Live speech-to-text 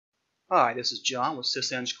Hi, this is John with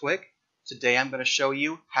SysEng Quick. Today I'm going to show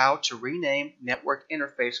you how to rename network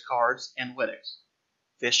interface cards in Linux.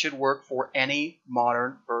 This should work for any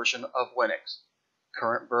modern version of Linux.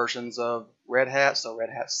 Current versions of Red Hat, so Red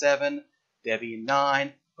Hat 7, Debian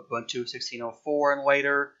 9, Ubuntu 16.04 and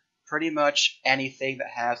later, pretty much anything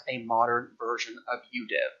that has a modern version of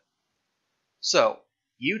UDEV. So,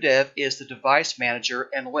 UDEV is the device manager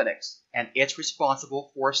in Linux, and it's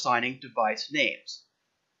responsible for assigning device names.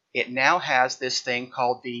 It now has this thing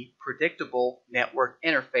called the predictable network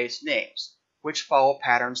interface names, which follow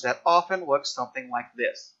patterns that often look something like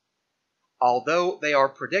this. Although they are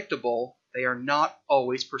predictable, they are not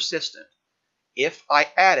always persistent. If I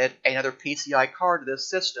added another PCI card to this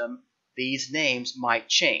system, these names might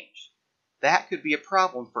change. That could be a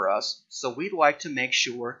problem for us, so we'd like to make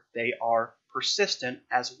sure they are persistent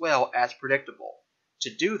as well as predictable.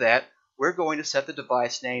 To do that, we're going to set the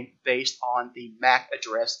device name based on the MAC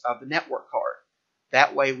address of the network card.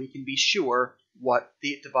 That way we can be sure what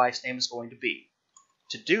the device name is going to be.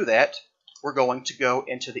 To do that, we're going to go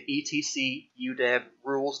into the etc udev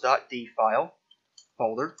rules.d file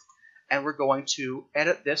folder, and we're going to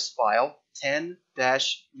edit this file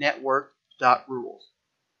 10-network.rules.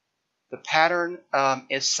 The pattern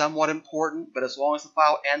is somewhat important, but as long as the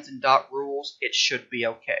file ends in .rules, it should be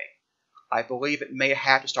okay. I believe it may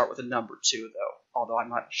have to start with a number 2, though, although I'm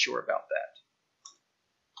not sure about that.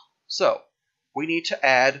 So, we need to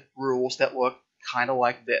add rules that look kind of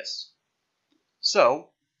like this.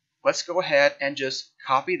 So, let's go ahead and just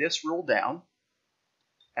copy this rule down,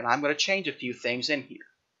 and I'm going to change a few things in here.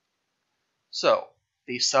 So,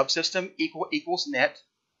 the subsystem equals net,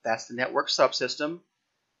 that's the network subsystem.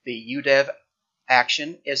 The UDEV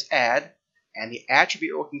action is add, and the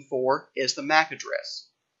attribute we're looking for is the MAC address.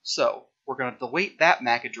 So, we're going to delete that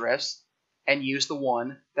MAC address and use the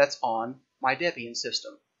one that's on my Debian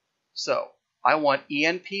system. So, I want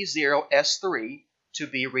ENP0S3 to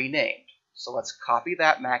be renamed. So let's copy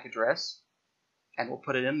that MAC address, and we'll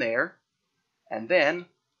put it in there. And then,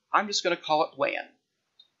 I'm just going to call it LAN.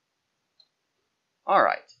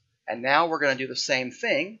 Alright, and now we're going to do the same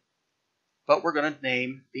thing, but we're going to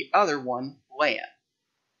name the other one LAN.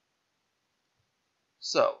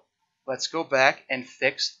 So, let's go back and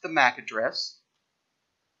fix the MAC address.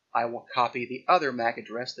 I will copy the other MAC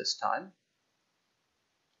address this time.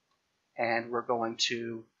 And we're going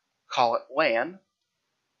to call it LAN.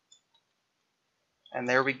 And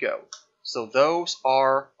there we go. So those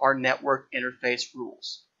are our network interface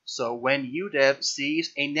rules. So when UDEV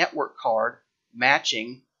sees a network card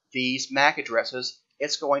matching these MAC addresses,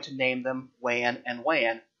 it's going to name them LAN and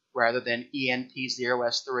LAN rather than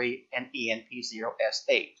ENP0S3 and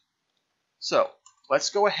ENP0S8. So let's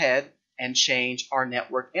go ahead and change our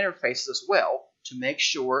network interfaces as well to make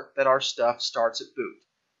sure that our stuff starts at boot.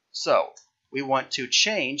 So we want to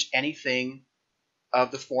change anything of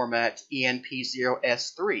the format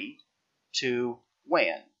ENP0S3 to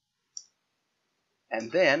WAN.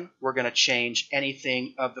 And then we're going to change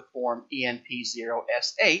anything of the form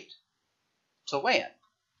ENP0S8 to LAN.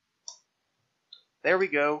 There we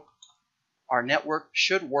go. Our network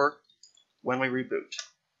should work when we reboot.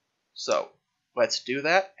 So, let's do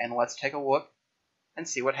that, and let's take a look and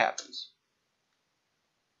see what happens.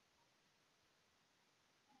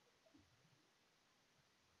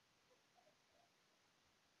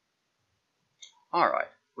 Alright,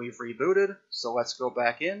 we've rebooted, so let's go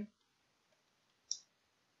back in.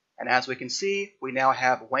 And as we can see, we now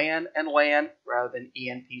have WAN and LAN rather than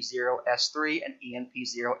ENP0S3 and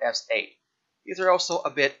ENP0S8. These are also a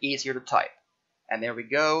bit easier to type. And there we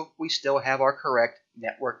go, we still have our correct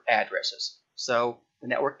network addresses. So the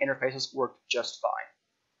network interfaces worked just fine.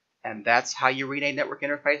 And that's how you rename network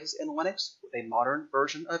interfaces in Linux with a modern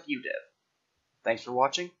version of UDEV. Thanks for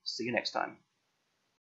watching. See you next time.